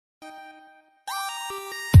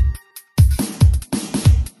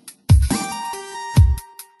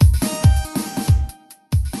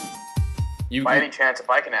By any chance, if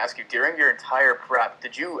I can ask you, during your entire prep,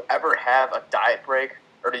 did you ever have a diet break,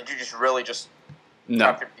 or did you just really just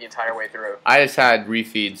No. prep the entire way through? I just had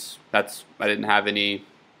refeeds. I didn't have any.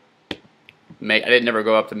 I didn't never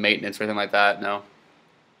go up to maintenance or anything like that. No.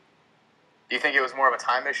 Do you think it was more of a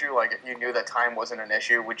time issue? Like, if you knew that time wasn't an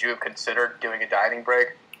issue, would you have considered doing a dieting break?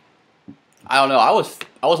 I don't know. I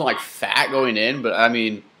wasn't like fat going in, but I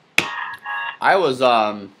mean, I was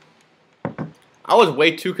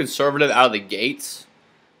way too conservative out of the gates.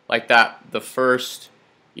 Like that, the first,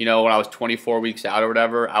 when I was 24 weeks out or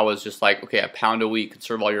whatever, I was just like, okay, a pound a week,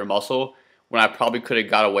 conserve all your muscle. When I probably could have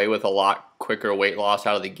got away with a lot quicker weight loss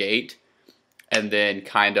out of the gate, and then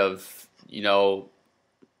kind of,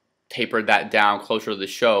 tapered that down closer to the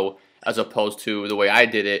show, as opposed to the way I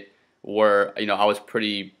did it, where I was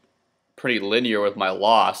pretty linear with my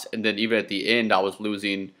loss, and then even at the end, I was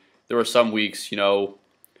losing. There were some weeks,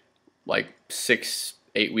 like 6,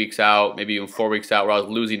 8 weeks out, maybe even 4 weeks out, where I was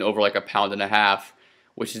losing over like a pound and a half,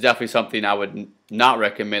 which is definitely something I would not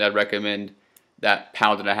recommend. I'd recommend that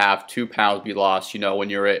pound and a half, 2 pounds be lost, when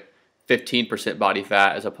you're at 15% body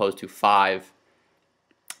fat as opposed to 5.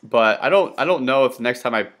 But I don't know if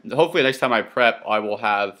hopefully next time I prep, I will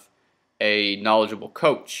have a knowledgeable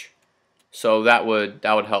coach. So that would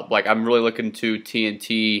help. Like, I'm really looking to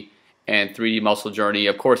TNT and 3D Muscle Journey.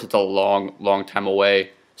 Of course, it's a long time away,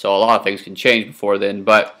 so a lot of things can change before then.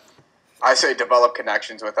 But I say develop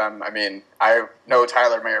connections with them. I mean, I know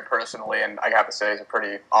Tyler Mayer personally, and I have to say he's a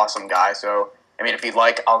pretty awesome guy. So, I mean, if you'd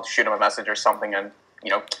like, I'll shoot him a message or something, and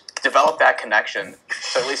develop that connection.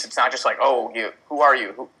 So at least it's not just like, oh, who are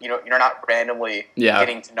you? You're not randomly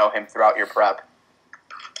getting to know him throughout your prep.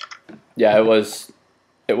 Yeah, it was.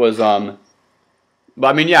 But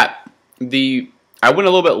I mean, yeah, I went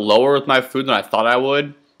a little bit lower with my food than I thought I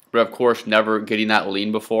would. But of course, never getting that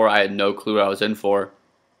lean before, I had no clue what I was in for.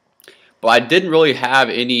 But I didn't really have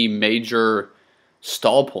any major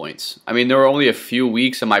stall points. I mean, there were only a few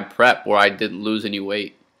weeks in my prep where I didn't lose any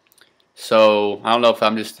weight. So I don't know if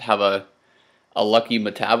I'm just have a lucky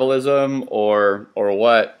metabolism or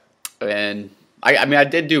what. And I mean, I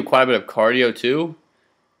did do quite a bit of cardio too,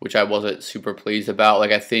 which I wasn't super pleased about.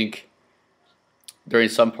 Like, I think during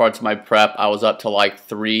some parts of my prep, I was up to like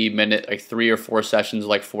 3 or 4 sessions,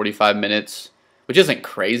 like 45 minutes, which isn't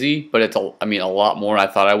crazy, but it's a lot more than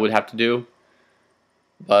I thought I would have to do.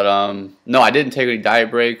 But no, I didn't take any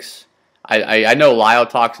diet breaks. I know Lyle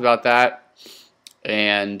talks about that,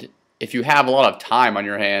 and if you have a lot of time on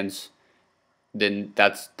your hands, then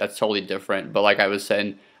that's totally different. But like I was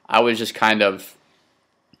saying, I was just kind of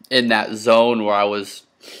in that zone where I was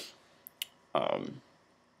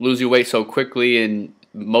losing weight so quickly, and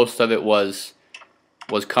most of it was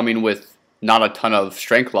coming with not a ton of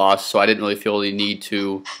strength loss, so I didn't really feel the need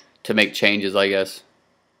to make changes, I guess.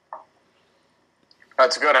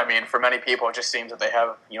 That's good. I mean, for many people, it just seems that they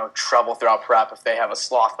have trouble throughout prep. If they have a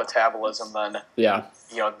sloth metabolism, then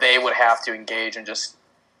they would have to engage in just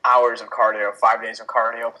hours of cardio, 5 days of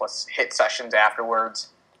cardio plus hit sessions afterwards.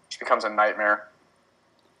 It just becomes a nightmare.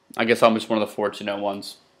 I guess I'm just one of the fortunate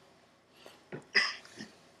ones.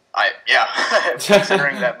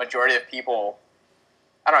 Considering that majority of people,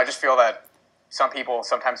 I don't know, I just feel that some people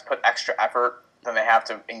sometimes put extra effort than they have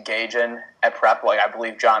to engage in at prep. Like, I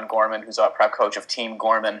believe John Gorman, who's a prep coach of Team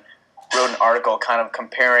Gorman, wrote an article kind of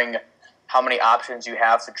comparing how many options you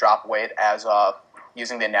have to drop weight as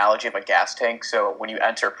using the analogy of a gas tank. So when you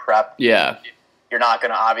enter prep, you're not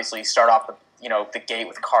going to obviously start off the gate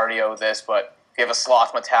with cardio, but if you have a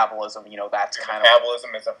sloth metabolism, that's kind of...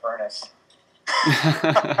 Metabolism is a furnace.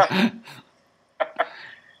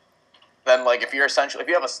 Then, like, if you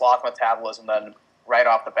have a sloth metabolism, then right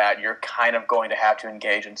off the bat, you're kind of going to have to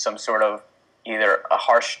engage in some sort of either a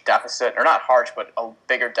harsh deficit, or not harsh, but a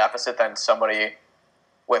bigger deficit than somebody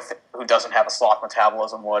who doesn't have a sloth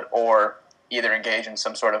metabolism would, or either engage in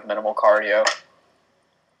some sort of minimal cardio.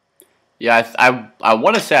 Yeah, I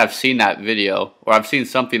want to say I've seen that video, or I've seen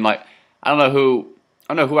something like, I don't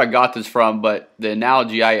know who I got this from, but the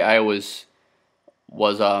analogy I was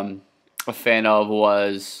a fan of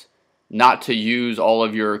was not to use all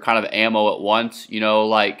of your kind of ammo at once.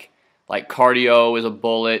 Like cardio is a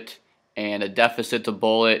bullet, and a deficit's a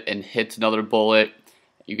bullet, and hit's another bullet.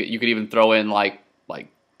 You could even throw in like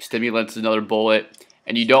stimulants is another bullet,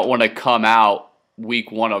 and you don't want to come out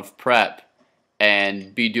week 1 of prep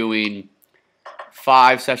and be doing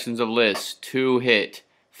 5 sessions of list, 2 hit,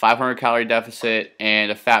 500 calorie deficit,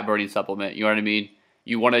 and a fat burning supplement. You know what I mean?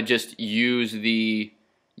 You want to just use the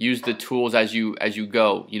tools as you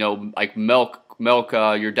go. Like milk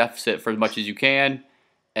your deficit for as much as you can,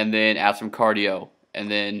 and then add some cardio, and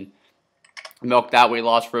then milk that weight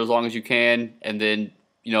loss for as long as you can, and then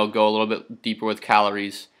go a little bit deeper with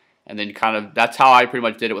calories, and then kind of that's how I pretty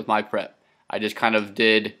much did it with my prep. I just kind of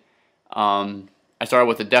did. I started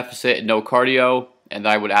with a deficit and no cardio, and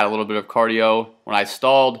then I would add a little bit of cardio when I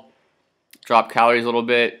stalled, drop calories a little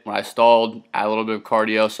bit. When I stalled, add a little bit of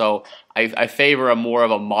cardio. So I favor a more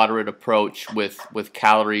of a moderate approach with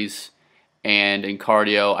calories and in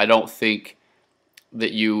cardio. I don't think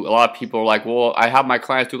that a lot of people are like, well, I have my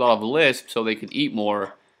clients do a lot of LISP so they can eat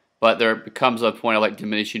more, but there becomes a point of like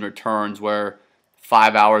diminishing returns where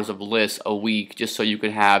 5 hours of LISP a week just so you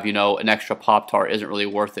can have an extra Pop-Tart isn't really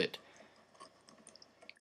worth it.